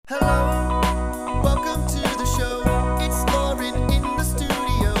Hello, welcome to the show. It's Lauren in the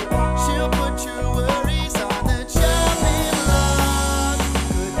studio. She'll put your worries on the chopping block.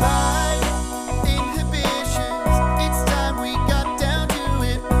 Goodbye, inhibitions. It's time we got down to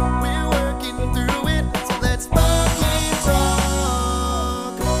it. We're working through it, so let's fucking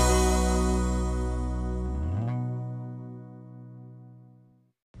talk.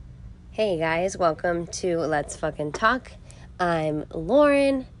 Hey guys, welcome to Let's Fucking Talk. I'm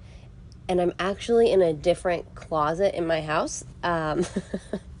Lauren, and I'm actually in a different closet in my house.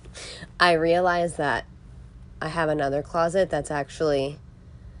 I realized that I have another closet that's actually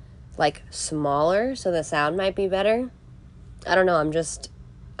like smaller, so the sound might be better. I don't know, I'm just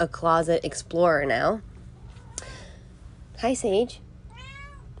a closet explorer now. Hi, Sage.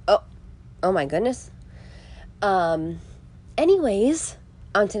 Oh my goodness. Anyways,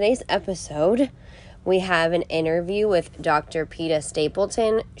 on today's episode, we have an interview with Dr. Peta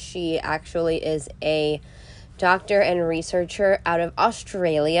Stapleton. She actually is a doctor and researcher out of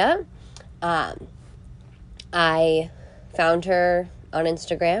Australia. I found her on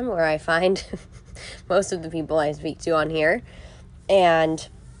Instagram, where I find most of the people I speak to on here. And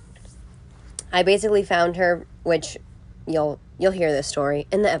I basically found her, which you'll hear this story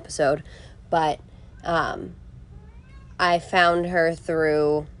in the episode, but I found her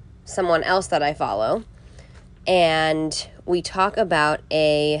through someone else that I follow, and we talk about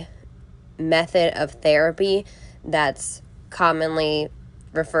a method of therapy that's commonly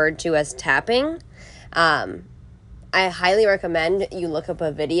referred to as tapping. I highly recommend you look up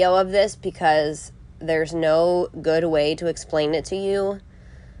a video of this because there's no good way to explain it to you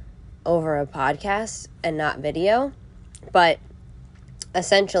over a podcast and not video. But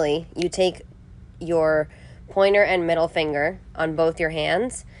essentially, you take your pointer and middle finger on both your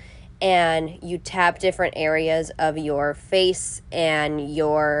hands, and you tap different areas of your face and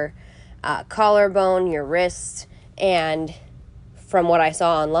your collarbone, your wrists, and from what I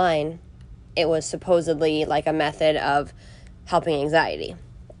saw online, it was supposedly like a method of helping anxiety.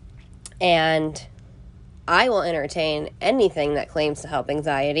 And I will entertain anything that claims to help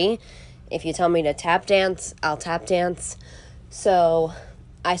anxiety. If you tell me to tap dance, I'll tap dance. So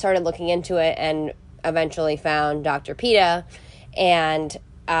I started looking into it and eventually found Dr. Peta, and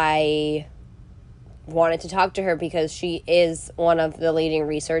I wanted to talk to her because she is one of the leading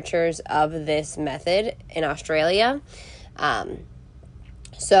researchers of this method in Australia.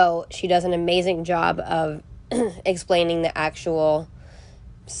 So she does an amazing job of explaining the actual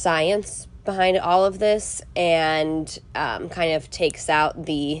science behind all of this, and kind of takes out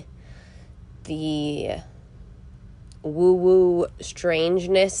the woo-woo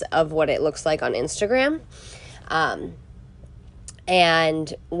strangeness of what it looks like on Instagram.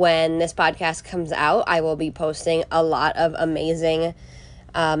 And when this podcast comes out, I will be posting a lot of amazing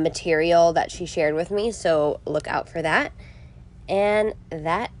material that she shared with me, so look out for that. And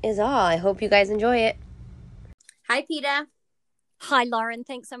that is all. I hope you guys enjoy it. Hi, Peta. Hi, Lauren.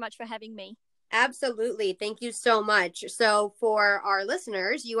 Thanks so much for having me. Absolutely. Thank you so much. So for our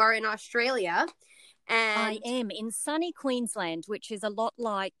listeners, you are in Australia. And I am in sunny Queensland, which is a lot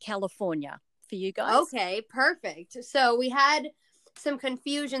like California for you guys. Okay, perfect. So we had some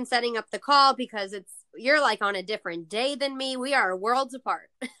confusion setting up the call because you're like on a different day than me. We are worlds apart.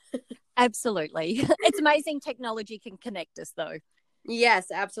 Absolutely. It's amazing technology can connect us, though. Yes,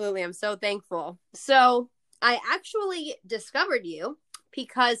 absolutely. I'm so thankful. So I actually discovered you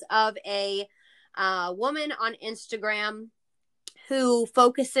because of a woman on Instagram who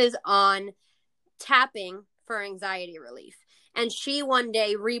focuses on tapping for anxiety relief. And she one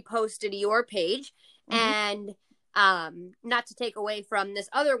day reposted your page. And not to take away from this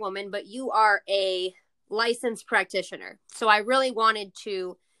other woman, but you are a licensed practitioner. So I really wanted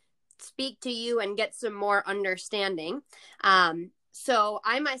to speak to you and get some more understanding. So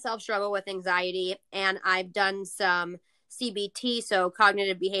I myself struggle with anxiety, and I've done some CBT, so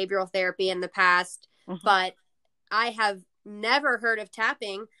cognitive behavioral therapy, in the past, but I have never heard of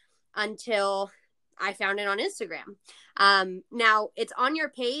tapping until I found it on Instagram. Now, it's on your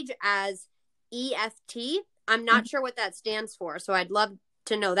page as EFT. I'm not sure what that stands for, so I'd love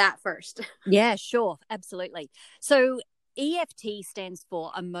to know that first. Yeah, sure. Absolutely. So EFT stands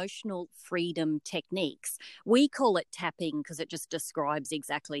for Emotional Freedom Techniques. We call it tapping because it just describes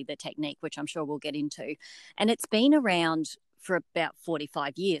exactly the technique, which I'm sure we'll get into. And it's been around for about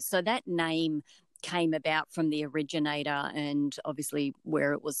 45 years. So that name came about from the originator and obviously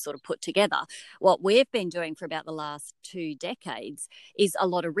where it was sort of put together. What we've been doing for about the last 2 decades is a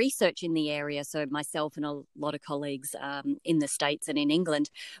lot of research in the area. So myself and a lot of colleagues in the States and in England,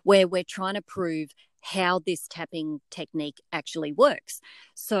 where we're trying to prove how this tapping technique actually works.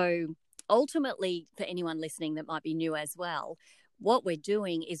 So ultimately, for anyone listening that might be new as well, what we're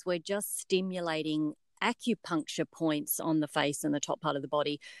doing is we're just stimulating acupuncture points on the face and the top part of the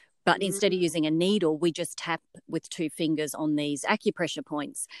body. But instead of using a needle, we just tap with 2 fingers on these acupressure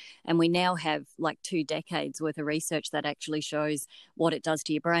points. And we now have like 2 decades worth of research that actually shows what it does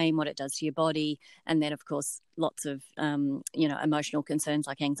to your brain, what it does to your body. And then, of course, lots of, emotional concerns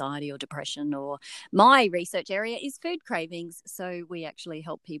like anxiety or depression. Or my research area is food cravings. So we actually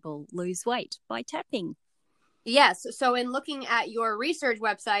help people lose weight by tapping. Yes. So in looking at your research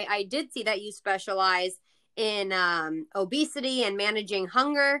website, I did see that you specialize in obesity and managing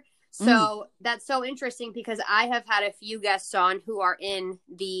hunger. So that's so interesting because I have had a few guests on who are in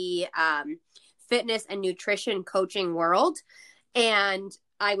the fitness and nutrition coaching world. And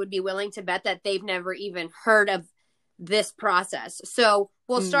I would be willing to bet that they've never even heard of this process. So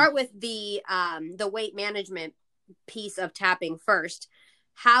we'll start with the weight management piece of tapping first.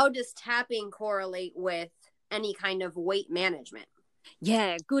 How does tapping correlate with any kind of weight management?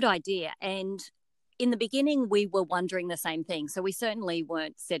 Yeah, good idea. And in the beginning, we were wondering the same thing. So we certainly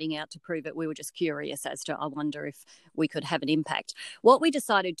weren't setting out to prove it. We were just curious as to, I wonder if we could have an impact. What we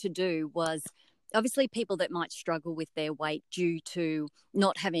decided to do was, obviously, people that might struggle with their weight due to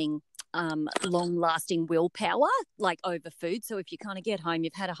not having long-lasting willpower, like over food. So if you kind of get home,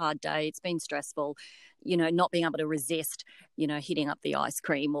 you've had a hard day, it's been stressful, not being able to resist, hitting up the ice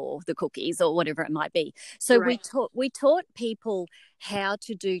cream or the cookies or whatever it might be. So Right. we taught people how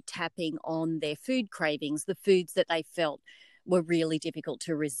to do tapping on their food cravings, the foods that they felt were really difficult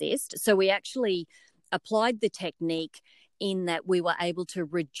to resist. So we actually applied the technique in that we were able to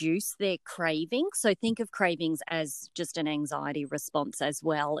reduce their cravings. So think of cravings as just an anxiety response as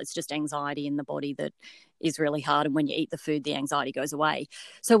well. It's just anxiety in the body that is really hard. And when you eat the food, the anxiety goes away.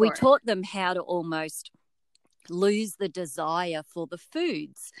 So we taught them how to almost lose the desire for the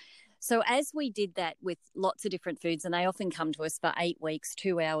foods. So as we did that with lots of different foods, and they often come to us for 8 weeks,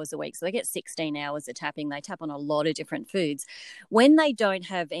 2 hours a week. So they get 16 hours of tapping. They tap on a lot of different foods. When they don't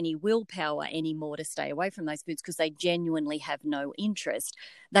have any willpower anymore to stay away from those foods because they genuinely have no interest,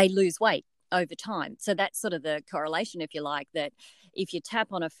 they lose weight over time. So that's sort of the correlation, if you like, that if you tap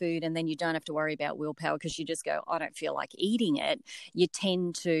on a food and then you don't have to worry about willpower because you just go, I don't feel like eating it, you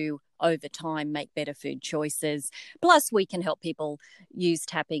tend to, over time, make better food choices. Plus, we can help people use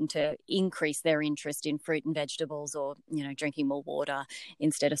tapping to increase their interest in fruit and vegetables or, drinking more water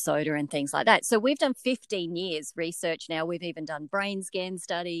instead of soda and things like that. So we've done 15 years research now. We've even done brain scan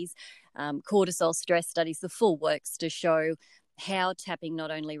studies, cortisol stress studies, the full works to show how tapping not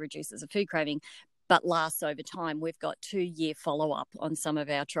only reduces a food craving, but lasts over time. We've got 2-year follow-up on some of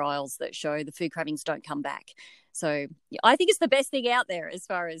our trials that show the food cravings don't come back. So I think it's the best thing out there as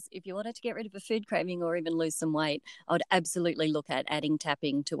far as if you wanted to get rid of a food craving or even lose some weight, I would absolutely look at adding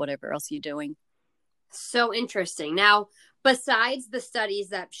tapping to whatever else you're doing. So interesting. Now, besides the studies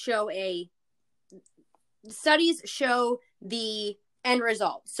that show the end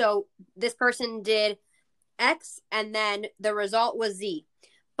result. So this person did X and then the result was Z.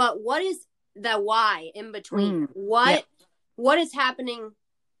 But what is the Y in between? What is happening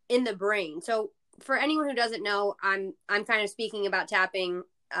in the brain? So for anyone who doesn't know, I'm kind of speaking about tapping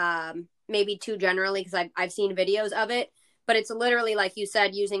maybe too generally because I've seen videos of it, but it's literally, like you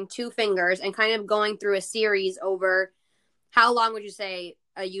said, using 2 fingers and kind of going through a series over. How long would you say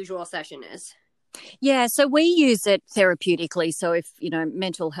a usual session is? Yeah, so we use it therapeutically. So if,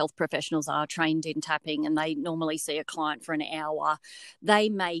 mental health professionals are trained in tapping and they normally see a client for an hour, they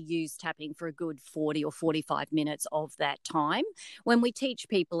may use tapping for a good 40 or 45 minutes of that time. When we teach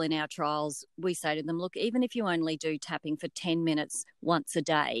people in our trials, we say to them, look, even if you only do tapping for 10 minutes once a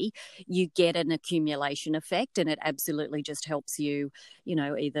day, you get an accumulation effect and it absolutely just helps you,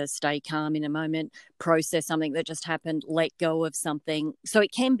 either stay calm in a moment, process something that just happened, let go of something. So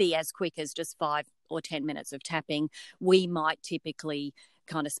it can be as quick as just 5 or 10 minutes of tapping. We might typically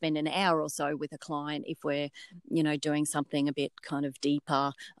kind of spend an hour or so with a client if we're, doing something a bit kind of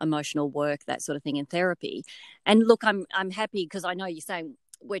deeper, emotional work, that sort of thing in therapy. And look, I'm happy because I know you're saying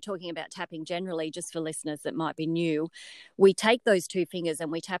we're talking about tapping generally, just for listeners that might be new. We take those 2 fingers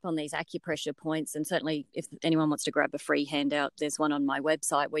and we tap on these acupressure points. And certainly if anyone wants to grab a free handout, there's one on my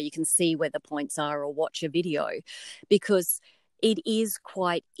website where you can see where the points are or watch a video, because it is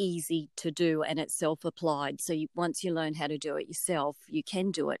quite easy to do and it's self-applied. So once you learn how to do it yourself, you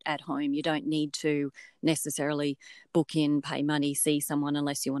can do it at home. You don't need to necessarily book in, pay money, see someone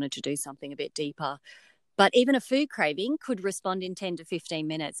unless you wanted to do something a bit deeper. But even a food craving could respond in 10 to 15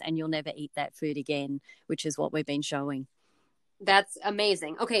 minutes and you'll never eat that food again, which is what we've been showing. That's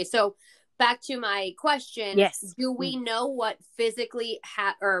amazing. Okay, so back to my question. Yes. Do we know what physically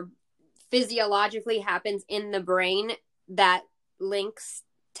or physiologically happens in the brain that links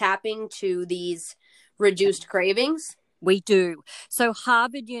tapping to these reduced cravings? We do. So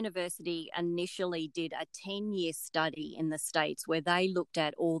Harvard University initially did a 10-year study in the States where they looked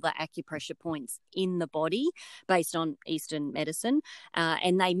at all the acupressure points in the body based on Eastern medicine,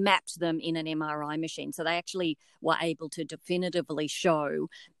 and they mapped them in an MRI machine. So they actually were able to definitively show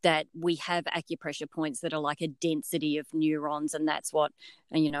that we have acupressure points that are like a density of neurons, and that's what,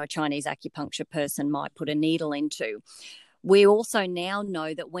 a Chinese acupuncture person might put a needle into. We also now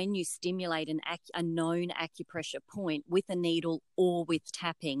know that when you stimulate a known acupressure point with a needle or with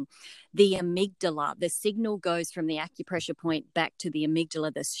tapping, the amygdala, the signal goes from the acupressure point back to the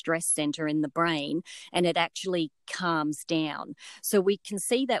amygdala, the stress center in the brain, and it actually calms down. So we can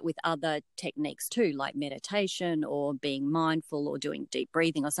see that with other techniques too, like meditation or being mindful or doing deep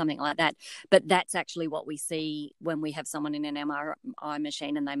breathing or something like that. But that's actually what we see when we have someone in an MRI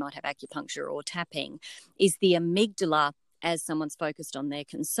machine and they might have acupuncture or tapping, is the amygdala, as someone's focused on their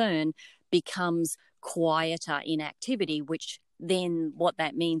concern, becomes quieter in activity, which then what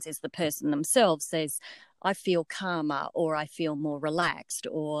that means is the person themselves says, I feel calmer, or I feel more relaxed,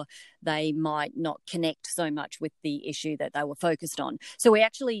 or they might not connect so much with the issue that they were focused on. So we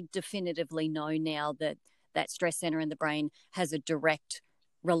actually definitively know now that that stress center in the brain has a direct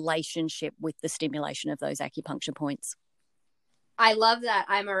relationship with the stimulation of those acupuncture points. I love that.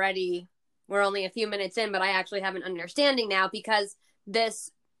 We're only a few minutes in, but I actually have an understanding now, because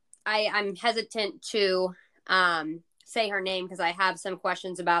I'm hesitant to say her name because I have some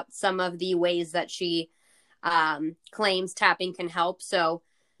questions about some of the ways that she claims tapping can help. So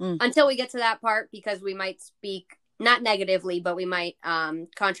until we get to that part, because we might speak not negatively, but we might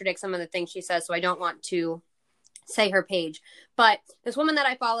contradict some of the things she says. So I don't want to say her page. But this woman that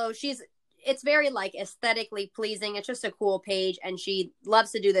I follow, it's very like aesthetically pleasing. It's just a cool page, and she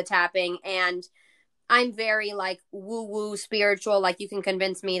loves to do the tapping. And I'm very like woo woo spiritual. Like, you can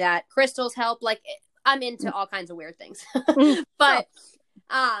convince me that crystals help. Like, I'm into all kinds of weird things. But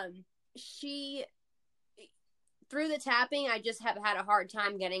she, through the tapping, I just have had a hard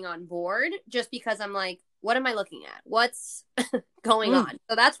time getting on board, just because I'm like, what am I looking at? What's going on?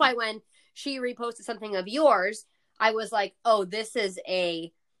 So that's why when she reposted something of yours, I was like, oh, this is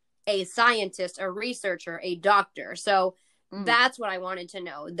a scientist, a researcher, a doctor. So that's what I wanted to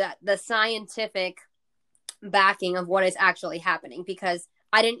know, that the scientific backing of what is actually happening, because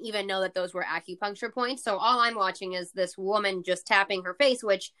I didn't even know that those were acupuncture points. So all I'm watching is this woman just tapping her face,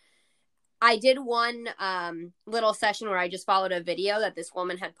 which I did one little session where I just followed a video that this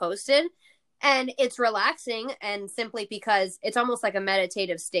woman had posted, and it's relaxing, and simply because it's almost like a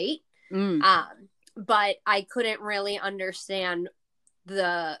meditative state. But I couldn't really understand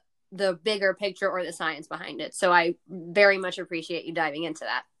the bigger picture or the science behind it. So I very much appreciate you diving into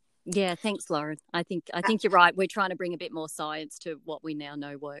that. Yeah, thanks, Lauren. I think you're right. We're trying to bring a bit more science to what we now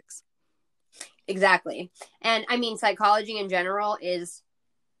know works. Exactly. And I mean, psychology in general is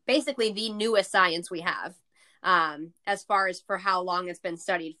basically the newest science we have, as far as for how long it's been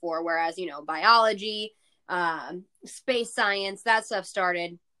studied for. Whereas, biology, space science, that stuff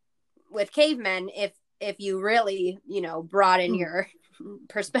started with cavemen, if you really, broaden your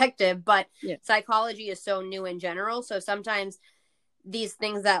perspective. But psychology is so new in general. So sometimes these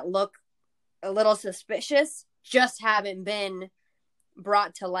things that look a little suspicious just haven't been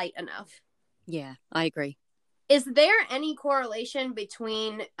brought to light enough. Yeah, I agree. Is there any correlation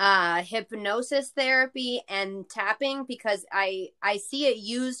between hypnosis therapy and tapping? Because I see it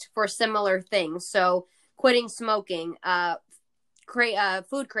used for similar things. So quitting smoking,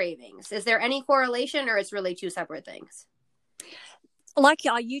 food cravings. Is there any correlation, or it's really two separate things? Like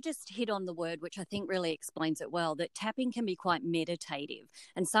you just hit on the word, which I think really explains it well, that tapping can be quite meditative.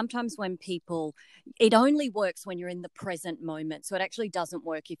 And sometimes it only works when you're in the present moment. So it actually doesn't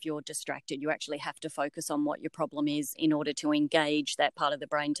work if you're distracted. You actually have to focus on what your problem is in order to engage that part of the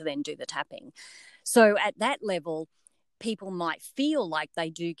brain to then do the tapping. So at that level, people might feel like they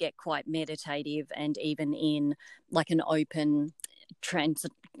do get quite meditative, and even in like an open trance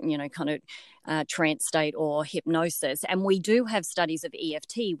state or hypnosis. And we do have studies of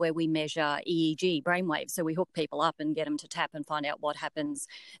EFT where we measure EEG brainwaves. So we hook people up and get them to tap and find out what happens.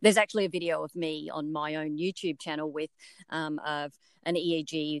 There's actually a video of me on my own YouTube channel with of an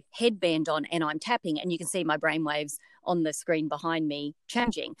EEG headband on, and I'm tapping, and you can see my brainwaves on the screen behind me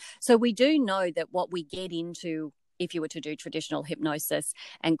changing. So we do know that what we get into, if you were to do traditional hypnosis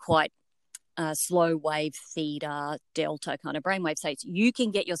and quite slow wave theta delta kind of brainwave states, you can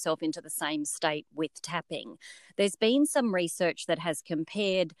get yourself into the same state with tapping. There's been some research that has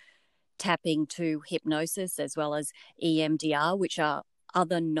compared tapping to hypnosis as well as EMDR, which are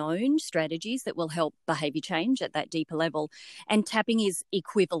other known strategies that will help behavior change at that deeper level. And tapping is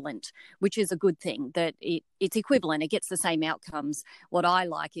equivalent, which is a good thing, that it's equivalent. It gets the same outcomes. What I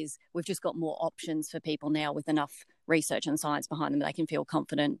like is we've just got more options for people now with enough research and science behind them that they can feel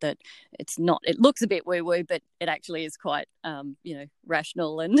confident that it's not, it looks a bit woo-woo, but it actually is quite,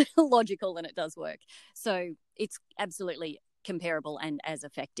 rational and logical, and it does work. So it's absolutely comparable and as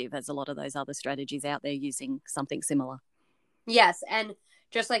effective as a lot of those other strategies out there using something similar. Yes, and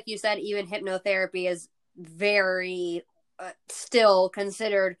just like you said, even hypnotherapy is very still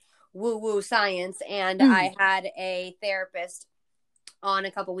considered woo-woo science. And I had a therapist on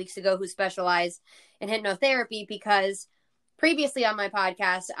a couple weeks ago who specialized in hypnotherapy because previously on my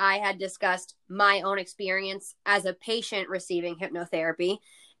podcast, I had discussed my own experience as a patient receiving hypnotherapy,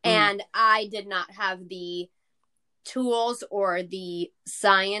 and I did not have the tools or the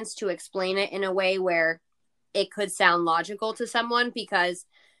science to explain it in a way where it could sound logical to someone, because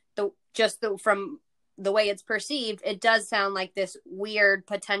from the way it's perceived, it does sound like this weird,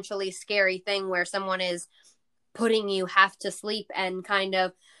 potentially scary thing where someone is putting you half to sleep and kind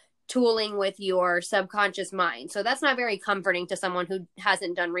of tooling with your subconscious mind. So that's not very comforting to someone who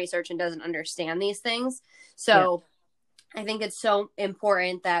hasn't done research and doesn't understand these things. So I think it's so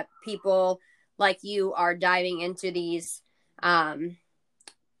important that people like you are diving into these,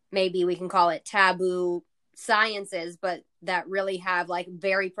 maybe we can call it taboo sciences, but that really have like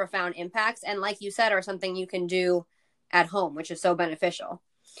very profound impacts, and like you said, are something you can do at home, which is so beneficial.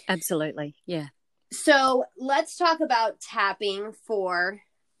 Absolutely. Yeah. So let's talk about tapping for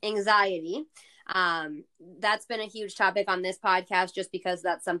anxiety. That's been a huge topic on this podcast just because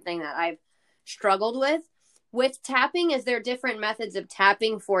that's something that I've struggled with. With tapping, is there different methods of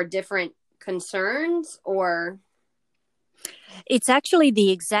tapping for different concerns, or? It's actually the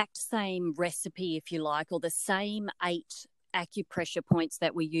exact same recipe, if you like, or the same 8 acupressure points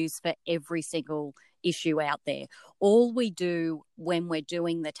that we use for every single issue out there. All we do when we're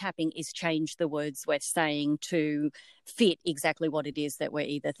doing the tapping is change the words we're saying to fit exactly what it is that we're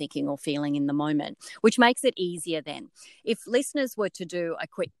either thinking or feeling in the moment, which makes it easier then. If listeners were to do a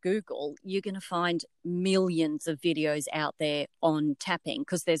quick Google, you're going to find millions of videos out there on tapping,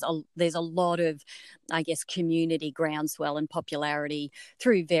 because there's a lot of, I guess, community groundswell and popularity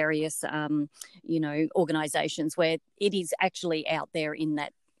through various, organizations where it is actually out there in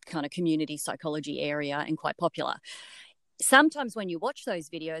that kind of community psychology area and quite popular. Sometimes when you watch those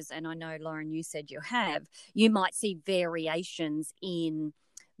videos, and I know, Lauren, you said you have, you might see variations in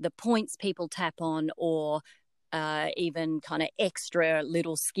the points people tap on, or even kind of extra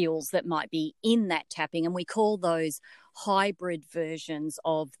little skills that might be in that tapping. And we call those hybrid versions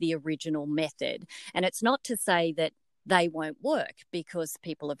of the original method. And it's not to say that they won't work, because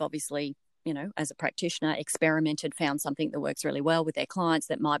people have obviously, as a practitioner, experimented, found something that works really well with their clients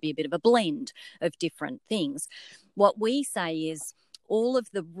that might be a bit of a blend of different things. What we say is all of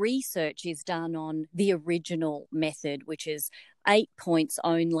the research is done on the original method, which is 8 points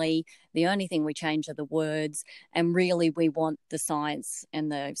only. The only thing we change are the words. And really, we want the science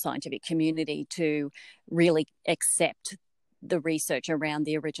and the scientific community to really accept the research around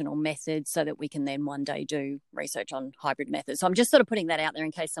the original method so that we can then one day do research on hybrid methods. So I'm just sort of putting that out there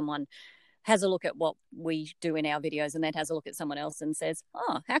in case someone has a look at what we do in our videos and then has a look at someone else and says,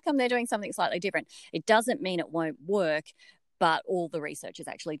 oh, how come they're doing something slightly different? It doesn't mean it won't work, but all the research is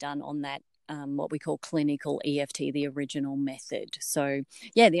actually done on that, what we call clinical EFT, the original method. So,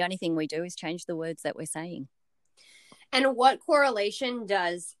 yeah, the only thing we do is change the words that we're saying. And what correlation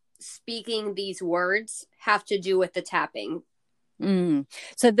does speaking these words have to do with the tapping?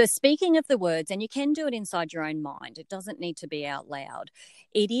 So the speaking of the words, and you can do it inside your own mind, it doesn't need to be out loud.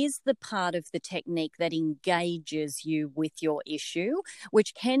 It is the part of the technique that engages you with your issue,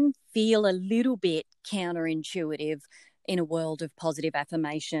 which can feel a little bit counterintuitive in a world of positive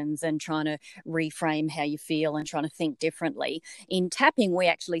affirmations and trying to reframe how you feel and trying to think differently. In tapping, we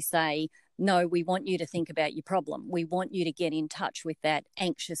actually say, no, we want you to think about your problem. We want you to get in touch with that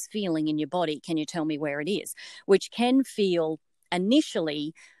anxious feeling in your body. Can you tell me where it is? Which can feel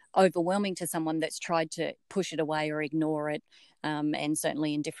initially overwhelming to someone that's tried to push it away or ignore it, and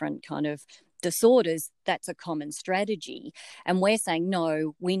certainly in different kind of disorders, that's a common strategy. And we're saying,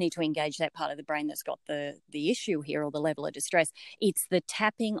 no, we need to engage that part of the brain that's got the issue here, or the level of distress. It's the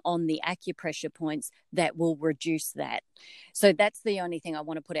tapping on the acupressure points that will reduce that. So that's the only thing I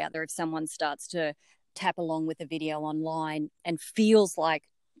want to put out there. If someone starts to tap along with a video online and feels like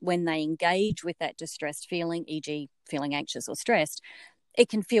when they engage with that distressed feeling, e.g. feeling anxious or stressed, it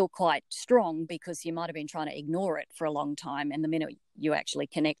can feel quite strong because you might have been trying to ignore it for a long time. And the minute you actually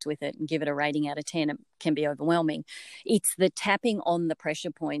connect with it and give it a rating out of 10, it can be overwhelming. It's the tapping on the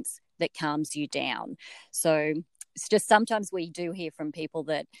pressure points that calms you down. So it's just sometimes we do hear from people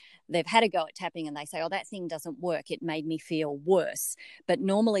that they've had a go at tapping and they say, oh, that thing doesn't work. It made me feel worse. But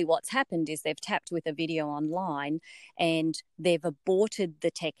normally what's happened is they've tapped with a video online and they've aborted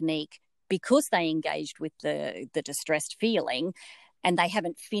the technique because they engaged with the distressed feeling, and they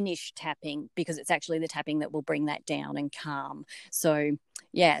haven't finished tapping because it's actually the tapping that will bring that down and calm. So,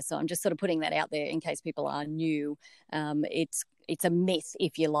 yeah, so I'm just sort of putting that out there in case people are new. It's a myth,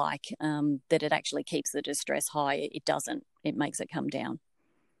 if you like, that it actually keeps the distress high. It doesn't. It makes it come down.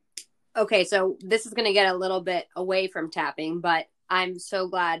 Okay, so this is going to get a little bit away from tapping, but I'm so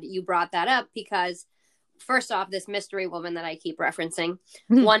glad you brought that up because first off, this mystery woman that I keep referencing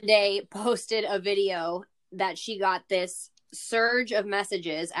one day posted a video that she got this surge of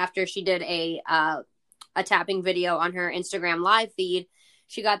messages after she did a tapping video on her Instagram live feed.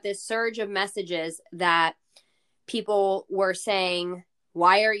 She got this surge of messages that people were saying,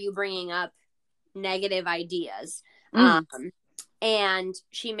 why are you bringing up negative ideas? And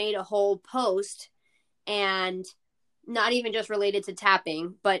she made a whole post, and not even just related to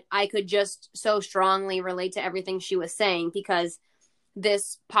tapping, but I could just so strongly relate to everything she was saying because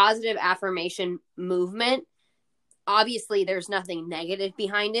this positive affirmation movement, obviously there's nothing negative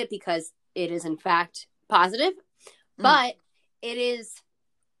behind it because it is in fact positive, but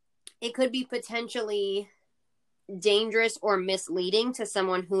it could be potentially dangerous or misleading to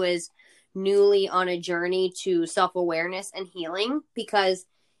someone who is newly on a journey to self-awareness and healing, because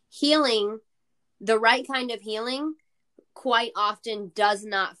healing, the right kind of healing, quite often does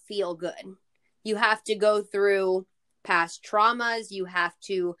not feel good. You have to go through past traumas. You have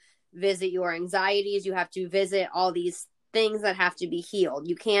to visit your anxieties. You have to visit all these things that have to be healed.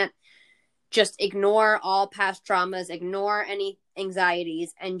 You can't just ignore all past traumas, ignore any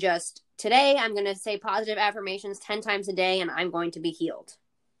anxieties, and just, today I'm going to say positive affirmations 10 times a day and I'm going to be healed.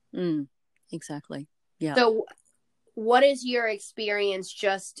 Exactly. Yeah. So what is your experience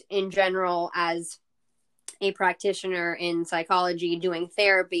just in general as a practitioner in psychology doing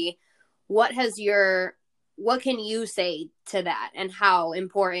therapy? What can you say to that, and how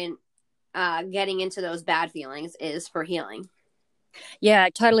important getting into those bad feelings is for healing? Yeah, I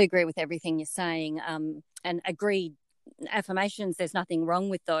totally agree with everything you're saying. And agreed, affirmations, there's nothing wrong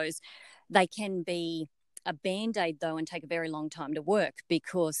with those. They can be a band-aid though and take a very long time to work,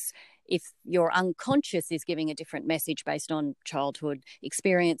 because if your unconscious is giving a different message based on childhood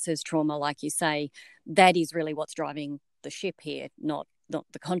experiences, trauma, like you say, that is really what's driving the ship here, not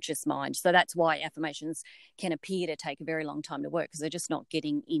the conscious mind. So that's why affirmations can appear to take a very long time to work, because they're just not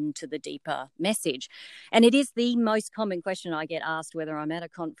getting into the deeper message. And it is the most common question I get asked, whether I'm at a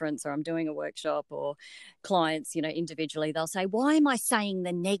conference or I'm doing a workshop or clients, individually, they'll say, why am I saying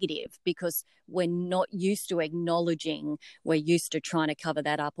the negative? Because we're not used to acknowledging, we're used to trying to cover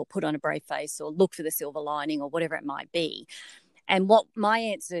that up or put on a brave face or look for the silver lining or whatever it might be. And what my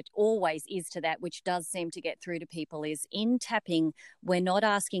answer always is to that, which does seem to get through to people, is in tapping, we're not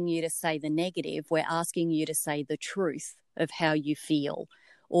asking you to say the negative. We're asking you to say the truth of how you feel.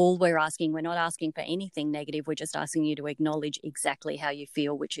 We're not asking for anything negative. We're just asking you to acknowledge exactly how you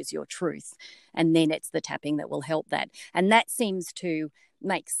feel, which is your truth. And then it's the tapping that will help that. And that seems to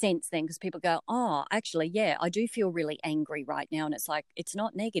make sense then, because people go, oh, actually, yeah, I do feel really angry right now. And it's like, it's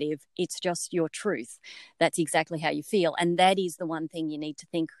not negative. It's just your truth. That's exactly how you feel. And that is the one thing you need to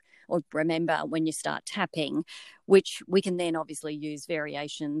think or remember when you start tapping, which we can then obviously use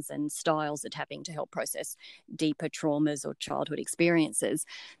variations and styles of tapping to help process deeper traumas or childhood experiences.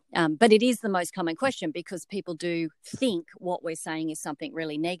 But it is the most common question, because people do think what we're saying is something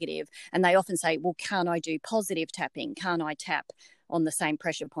really negative. And they often say, well, can't I do positive tapping? Can't I tap on the same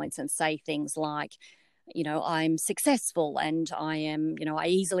pressure points and say things like, I'm successful and I am, I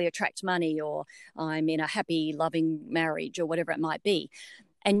easily attract money, or I'm in a happy, loving marriage, or whatever it might be.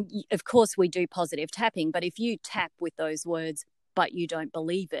 And of course we do positive tapping, but if you tap with those words but you don't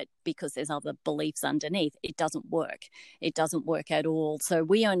believe it because there's other beliefs underneath, it doesn't work. It doesn't work at all. So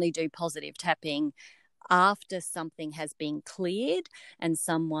we only do positive tapping after something has been cleared and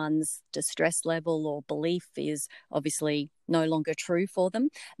someone's distress level or belief is obviously no longer true for them.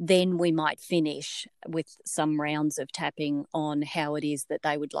 Then we might finish with some rounds of tapping on how it is that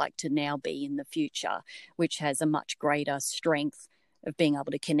they would like to now be in the future, which has a much greater strength of being able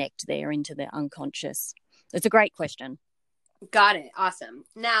to connect there into the unconscious. It's a great question. Got it. Awesome.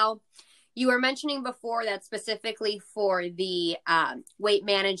 Now, you were mentioning before that specifically for the weight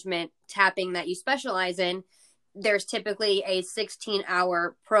management tapping that you specialize in, there's typically a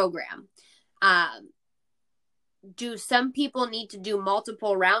 16-hour program. Do some people need to do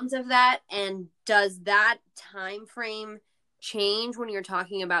multiple rounds of that? And does that time frame change when you're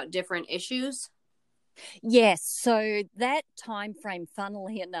talking about different issues? Yes. So that time frame,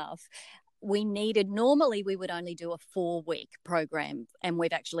 funnily enough, normally we would only do a 4-week program, and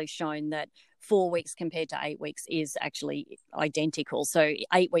we've actually shown that 4 weeks compared to 8 weeks is actually identical. So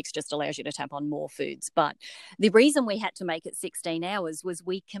 8 weeks just allows you to tap on more foods. But the reason we had to make it 16 hours was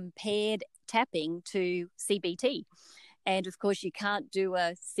we compared tapping to CBT. And of course, you can't do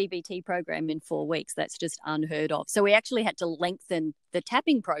a CBT program in 4 weeks. That's just unheard of. So we actually had to lengthen the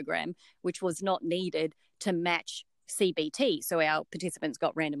tapping program, which was not needed, to match CBT. So our participants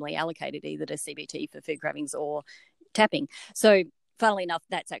got randomly allocated either to CBT for food cravings or tapping. So funnily enough,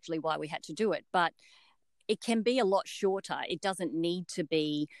 that's actually why we had to do it. But it can be a lot shorter. It doesn't need to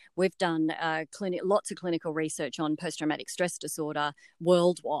be. We've done lots of clinical research on post-traumatic stress disorder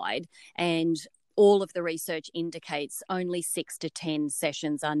worldwide, and all of the research indicates only 6 to 10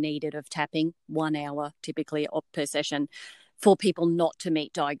 sessions are needed of tapping, 1 hour typically per session, for people not to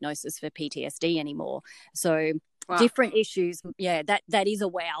meet diagnosis for PTSD anymore. So wow. Different issues. Yeah, that is a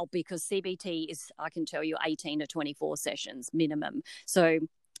wow, because CBT is, I can tell you, 18 to 24 sessions minimum. So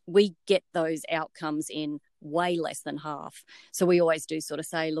we get those outcomes in way less than half. So we always do sort of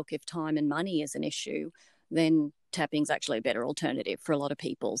say, look, if time and money is an issue, then tapping's actually a better alternative for a lot of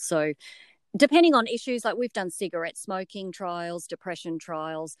people. So depending on issues, like we've done cigarette smoking trials, depression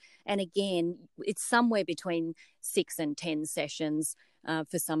trials, and again, it's somewhere between 6 and 10 sessions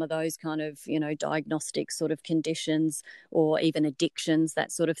for some of those kind of, diagnostic sort of conditions or even addictions,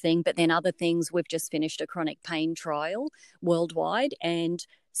 that sort of thing. But then other things, we've just finished a chronic pain trial worldwide, and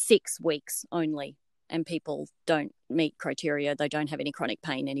 6 weeks only. And people don't meet criteria. They don't have any chronic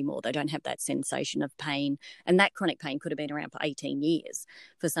pain anymore. They don't have that sensation of pain. And that chronic pain could have been around for 18 years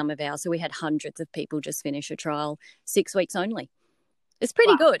for some of ours. So we had hundreds of people just finish a trial, 6 weeks only. It's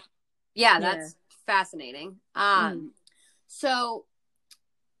pretty good. Yeah, that's fascinating. So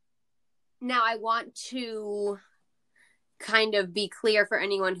now I want to kind of be clear for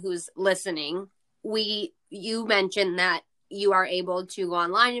anyone who's listening. You mentioned that you are able to go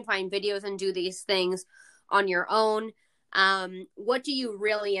online and find videos and do these things on your own. What do you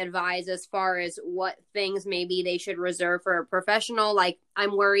really advise as far as what things maybe they should reserve for a professional? Like,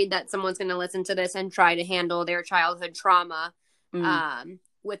 I'm worried that someone's going to listen to this and try to handle their childhood trauma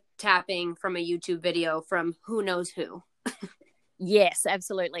with tapping from a YouTube video from who knows who. Yes,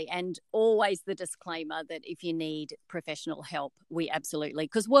 absolutely. And always the disclaimer that if you need professional help, we absolutely,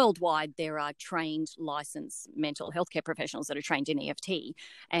 because worldwide there are trained, licensed mental health care professionals that are trained in EFT,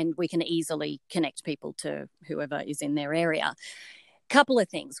 and we can easily connect people to whoever is in their area. Couple of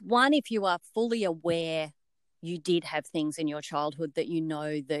things. One, if you are fully aware you did have things in your childhood that you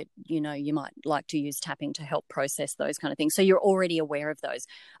might like to use tapping to help process those kind of things. So you're already aware of those.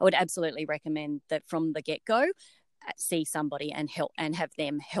 I would absolutely recommend that from the get-go, see somebody and have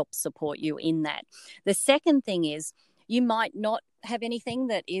them help support you in that. The second thing is, you might not have anything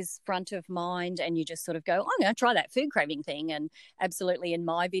that is front of mind and you just sort of go, I'm going to try that food craving thing. And absolutely, in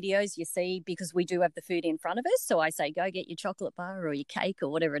my videos, you see, because we do have the food in front of us, so I say, go get your chocolate bar or your cake or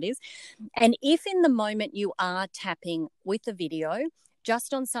whatever it is. And if in the moment you are tapping with the video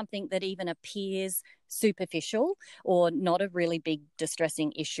just on something that even appears superficial or not a really big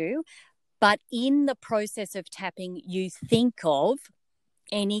distressing issue, but in the process of tapping, you think of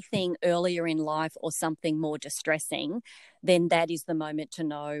anything earlier in life or something more distressing, then that is the moment to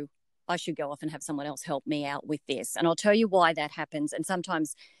know, I should go off and have someone else help me out with this. And I'll tell you why that happens. And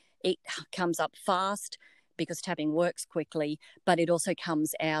sometimes it comes up fast because tapping works quickly, but it also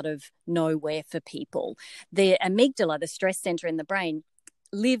comes out of nowhere for people. The amygdala, the stress center in the brain,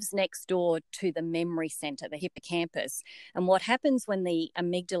 lives next door to the memory center, the hippocampus. And what happens when the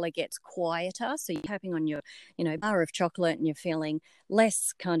amygdala gets quieter, so you're tapping on your, bar of chocolate and you're feeling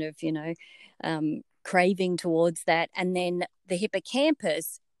less kind of, craving towards that. And then the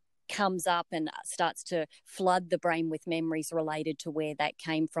hippocampus comes up and starts to flood the brain with memories related to where that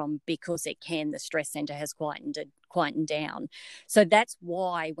came from, because the stress center has quietened down. So that's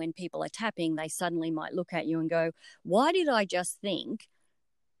why when people are tapping, they suddenly might look at you and go, why did I just think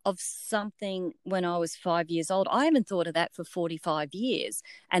of something when I was 5 years old? I haven't thought of that for 45 years.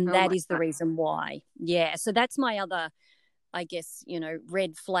 And that is the reason why. Yeah. So that's my other, I guess,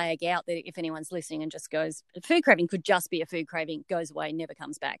 red flag out there. If anyone's listening and just goes, food craving could just be a food craving, goes away, never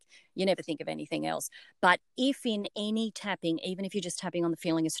comes back. You never think of anything else. But if in any tapping, even if you're just tapping on the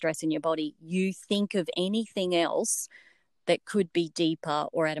feeling of stress in your body, you think of anything else that could be deeper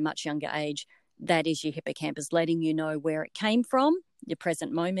or at a much younger age, that is your hippocampus letting you know where it came from, your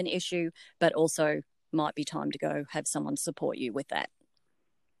present moment issue, but also might be time to go have someone support you with that.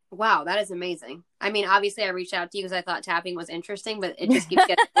 Wow, that is amazing. I mean, obviously I reached out to you because I thought tapping was interesting, but it just keeps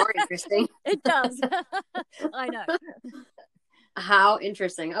getting more interesting. It does. I know. How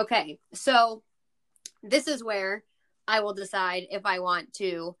interesting. Okay, so this is where I will decide if I want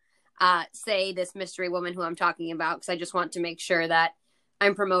to say this mystery woman who I'm talking about, because I just want to make sure that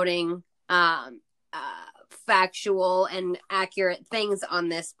I'm promoting factual and accurate things on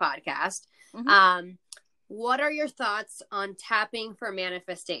this podcast. Mhm. What are your thoughts on tapping for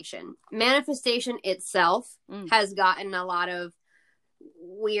manifestation? Manifestation itself has gotten a lot of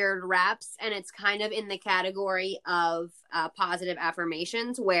weird raps, and it's kind of in the category of positive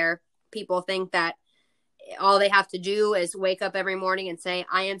affirmations, where people think that all they have to do is wake up every morning and say,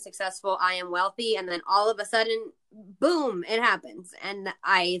 I am successful, I am wealthy, and then all of a sudden, boom, it happens. And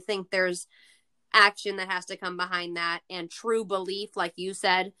I think there's action that has to come behind that, and true belief, like you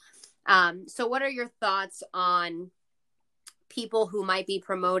said. So what are your thoughts on people who might be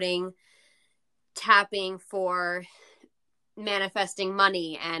promoting tapping for manifesting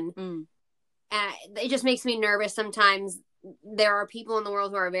money? And it just makes me nervous sometimes. There are people in the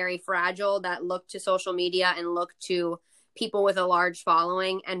world who are very fragile that look to social media and look to people with a large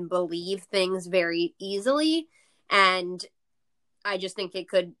following and believe things very easily. And I just think it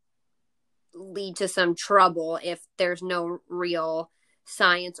could lead to some trouble if there's no real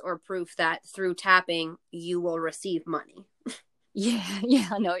science or proof that through tapping you will receive money. Yeah,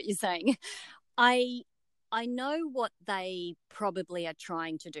 I know what you're saying. I know what they probably are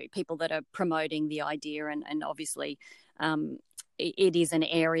trying to do, people that are promoting the idea, and obviously it is an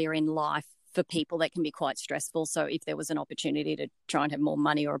area in life for people that can be quite stressful. So if there was an opportunity to try and have more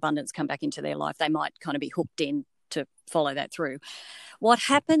money or abundance come back into their life, they might kind of be hooked in to follow that through. What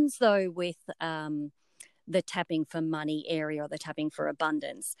happens though with the tapping for money area or the tapping for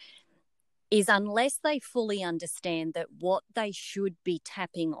abundance is, unless they fully understand that what they should be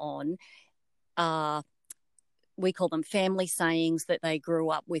tapping on are, we call them family sayings that they grew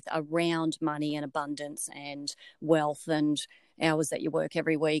up with around money and abundance and wealth and hours that you work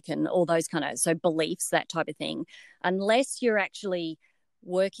every week and all those kind of, so beliefs, that type of thing. Unless you're actually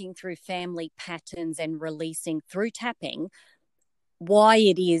working through family patterns and releasing through tapping why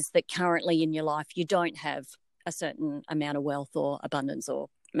it is that currently in your life you don't have a certain amount of wealth or abundance or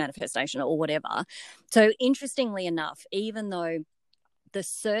manifestation or whatever. So interestingly enough, even though the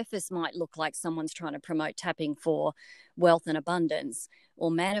surface might look like someone's trying to promote tapping for wealth and abundance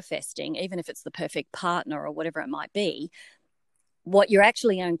or manifesting, even if it's the perfect partner or whatever it might be, what you're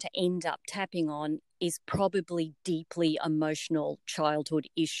actually going to end up tapping on is probably deeply emotional childhood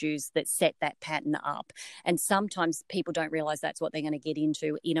issues that set that pattern up. And sometimes people don't realize that's what they're going to get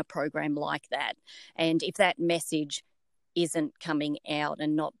into in a program like that. And if that message isn't coming out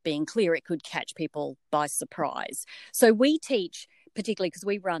and not being clear, it could catch people by surprise. So we teach, particularly because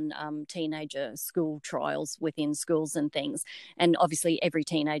we run teenager school trials within schools and things. And obviously every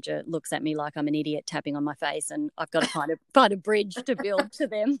teenager looks at me like I'm an idiot tapping on my face, and I've got to find a bridge to build to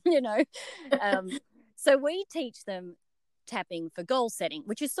them, you know. So we teach them tapping for goal setting,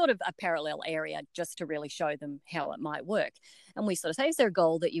 which is sort of a parallel area just to really show them how it might work. And we sort of say, is there a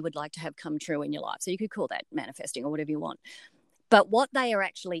goal that you would like to have come true in your life? So you could call that manifesting or whatever you want. But what they are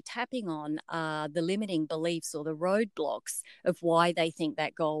actually tapping on are the limiting beliefs or the roadblocks of why they think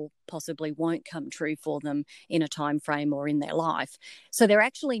that goal possibly won't come true for them in a time frame or in their life. So they're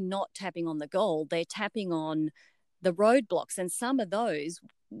actually not tapping on the goal, they're tapping on the roadblocks. And some of those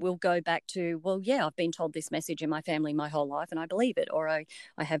will go back to, well, yeah, I've been told this message in my family my whole life and I believe it, or I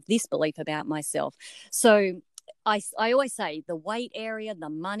have this belief about myself. So I always say the weight area, the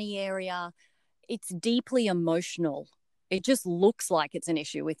money area, it's deeply emotional. It just looks like it's an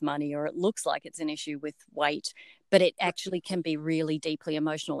issue with money, or it looks like it's an issue with weight, but it actually can be really deeply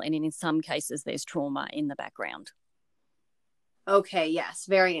emotional. And in some cases, there's trauma in the background. Okay, yes,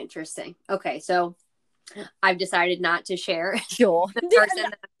 very interesting. Okay, so I've decided not to share Sure. the person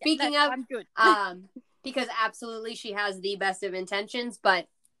that I'm speaking of. I'm good. Because absolutely she has the best of intentions, but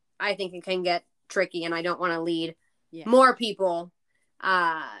I think it can get tricky, and I don't want to lead more people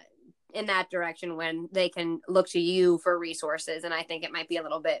in that direction when they can look to you for resources. And I think it might be a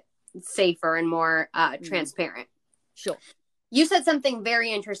little bit safer and more transparent. Sure. You said something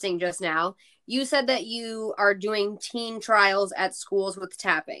very interesting just now. You said that you are doing teen trials at schools with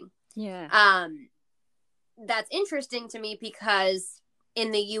tapping. Yeah. That's interesting to me because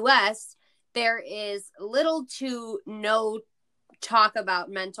in the US, there is little to no talk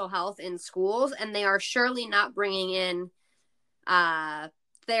about mental health in schools, and they are surely not bringing in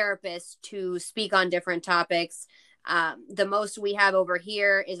therapists to speak on different topics. The most we have over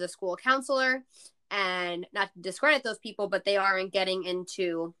here is a school counselor, and not to discredit those people, but they aren't getting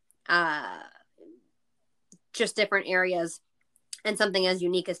into just different areas and something as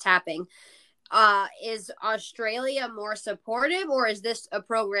unique as tapping. Is Australia more supportive, or is this a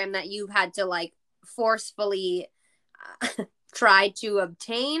program that you've had to like forcefully try to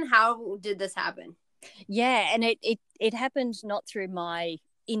obtain? How did this happen? Yeah, and it happened not through my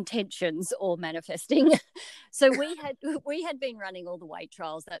intentions or manifesting. So we had been running all the weight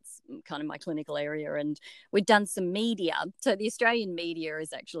trials. That's kind of my clinical area, and we'd done some media. So the Australian media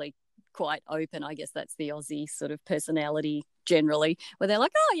is actually quite open. I guess that's the Aussie sort of personality generally, where they're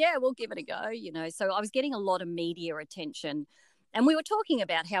like, oh yeah, we'll give it a go, you know. So I was getting a lot of media attention, and we were talking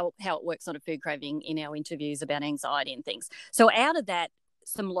about how it works on a food craving in our interviews about anxiety and things. So out of that,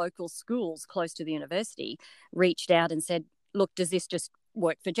 some local schools close to the university reached out and said, look, does this just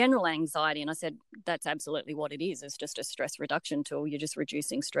work for general anxiety? And I said, that's absolutely what it is. It's just a stress reduction tool. You're just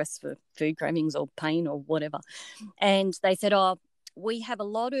reducing stress for food cravings or pain or whatever. And they said, oh, we have a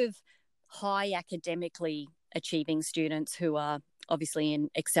lot of high academically achieving students who are obviously in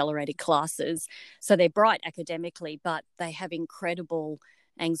accelerated classes. So they're bright academically, but they have incredible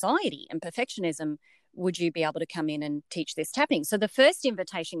anxiety and perfectionism. Would you be able to come in and teach this tapping? So the first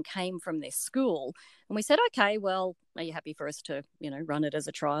invitation came from this school, and we said, okay, well, are you happy for us to, run it as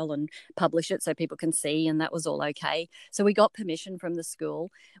a trial and publish it so people can see? And that was all okay. So we got permission from the school.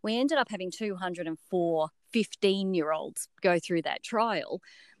 We ended up having 204 15-year-olds go through that trial.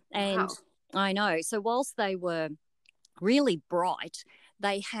 And Wow. I know. So whilst they were really bright,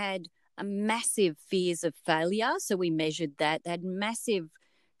 they had a massive fears of failure. So we measured that. They had massive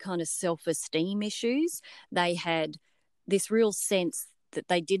kind of self-esteem issues. They had this real sense that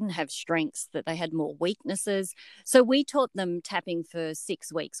they didn't have strengths, that they had more weaknesses. So we taught them tapping for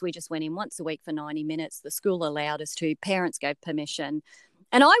 6 weeks. We just went in once a week for 90 minutes. The school allowed us to. Parents gave permission.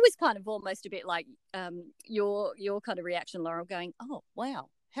 And I was kind of almost a bit like your kind of reaction, Laurel, going, oh, wow.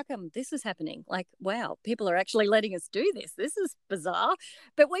 How come this is happening? Like, wow, people are actually letting us do this. This is bizarre.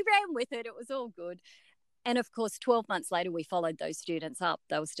 But we ran with it. It was all good. And of course, 12 months later, we followed those students up.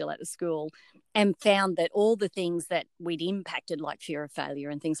 They were still at the school, and found that all the things that we'd impacted, like fear of failure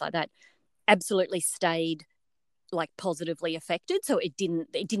and things like that, absolutely stayed like positively affected. So it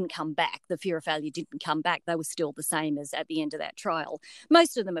didn't come back. The fear of failure didn't come back. They were still the same as at the end of that trial.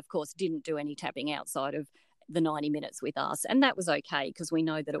 Most of them, of course, didn't do any tapping outside of the 90 minutes with us, and that was okay because we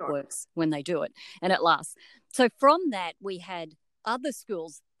know that it works when they do it and it lasts. So from that, we had other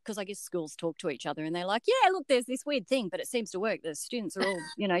schools, because I guess schools talk to each other, and they're like, yeah, look, there's this weird thing, but it seems to work. The students are all,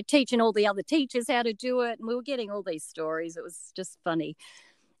 teaching all the other teachers how to do it. And we were getting all these stories. It was just funny.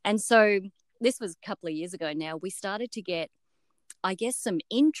 And so this was a couple of years ago now. We started to get, I guess, some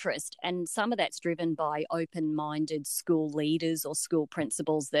interest, and some of that's driven by open-minded school leaders or school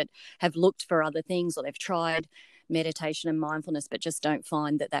principals that have looked for other things, or they've tried meditation and mindfulness but just don't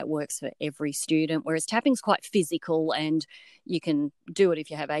find that works for every student, whereas tapping's quite physical, and you can do it if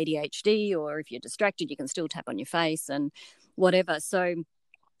you have ADHD, or if you're distracted you can still tap on your face and whatever. So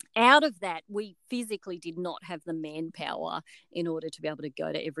out of that, we physically did not have the manpower in order to be able to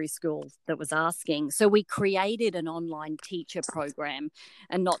go to every school that was asking. So we created an online teacher program,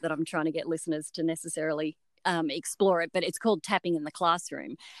 and not that I'm trying to get listeners to necessarily explore it, but it's called Tapping in the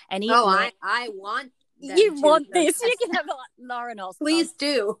Classroom. And I want you want this. You can have Lauren I'll please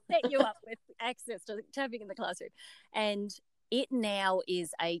do set you up with access to Tapping in the Classroom. And it now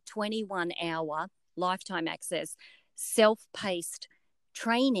is a 21-hour lifetime access, self-paced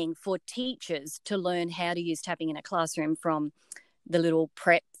training for teachers to learn how to use tapping in a classroom, from the little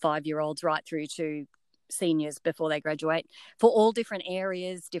prep 5-year-olds right through to seniors before they graduate, for all different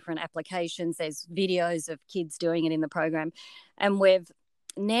areas, different applications. There's videos of kids doing it in the program. And we've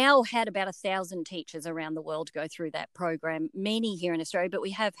now had about 1,000 teachers around the world go through that program, many here in Australia, but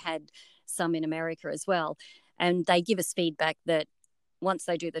we have had some in America as well. And they give us feedback that once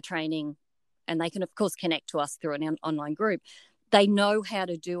they do the training, and they can, of course, connect to us through an online group, they know how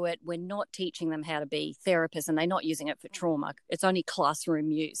to do it. We're not teaching them how to be therapists, and they're not using it for trauma. It's only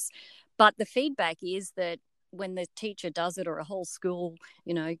classroom use. But the feedback is that when the teacher does it, or a whole school,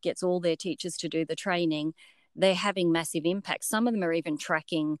 gets all their teachers to do the training, they're having massive impacts. Some of them are even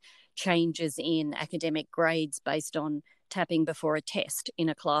tracking changes in academic grades based on tapping before a test in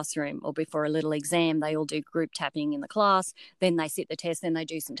a classroom, or before a little exam. They all do group tapping in the class. Then they sit the test. Then they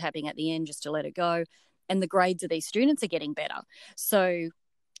do some tapping at the end just to let it go. And the grades of these students are getting better. So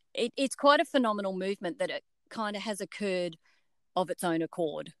it's quite a phenomenal movement that it kind of has occurred of its own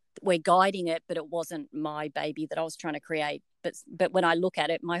accord. We're guiding it, but it wasn't my baby that I was trying to create But when I look at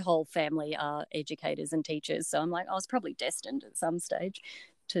it, my whole family are educators and teachers, so I'm like, I was probably destined at some stage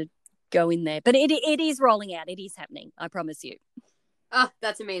to go in there. But it is rolling out. It is happening. I promise you. Oh,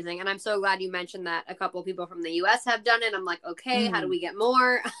 that's amazing. And I'm so glad you mentioned that a couple of people from the US have done it. I'm like, okay, how do we get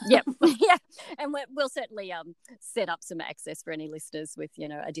more? Yep. Yeah. And we'll certainly set up some access for any listeners with,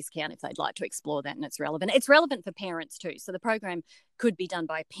 a discount if they'd like to explore that and it's relevant. It's relevant for parents too. So the program could be done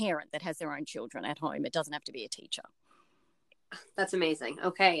by a parent that has their own children at home. It doesn't have to be a teacher. That's amazing.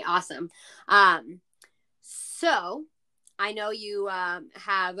 Okay, awesome. So I know you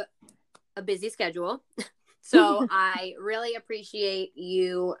have a busy schedule. So I really appreciate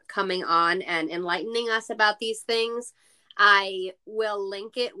you coming on and enlightening us about these things. I will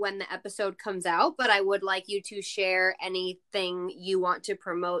link it when the episode comes out, but I would like you to share anything you want to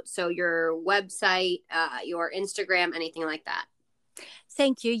promote. So your website, your Instagram, anything like that.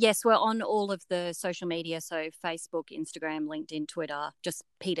 Thank you. Yes, we're on all of the social media. So Facebook, Instagram, LinkedIn, Twitter, just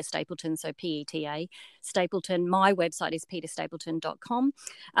Peta Stapleton. So PETA Stapleton. My website is petastapleton.com.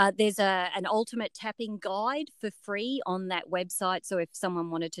 There's an ultimate tapping guide for free on that website. So if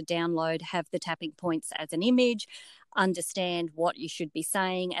someone wanted to download, have the tapping points as an image, understand what you should be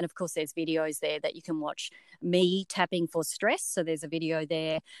saying. And of course, there's videos there that you can watch me tapping for stress. So there's a video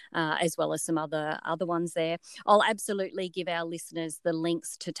there as well as some other ones there. I'll absolutely give our listeners the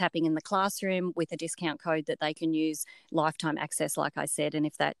links to tapping in the classroom with a discount code that they can use, lifetime access, like I said. And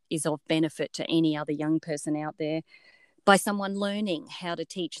if that is of benefit to any other young person out there, by someone learning how to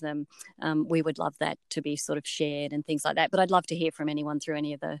teach them, we would love that to be sort of shared and things like that. But I'd love to hear from anyone through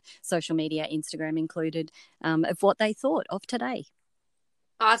any of the social media, Instagram included, of what they thought of today.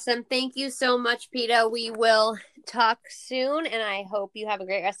 Awesome. Thank you so much, Peta. We will talk soon, and I hope you have a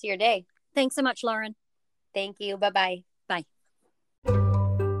great rest of your day. Thanks so much, Lauren. Thank you. Bye-bye.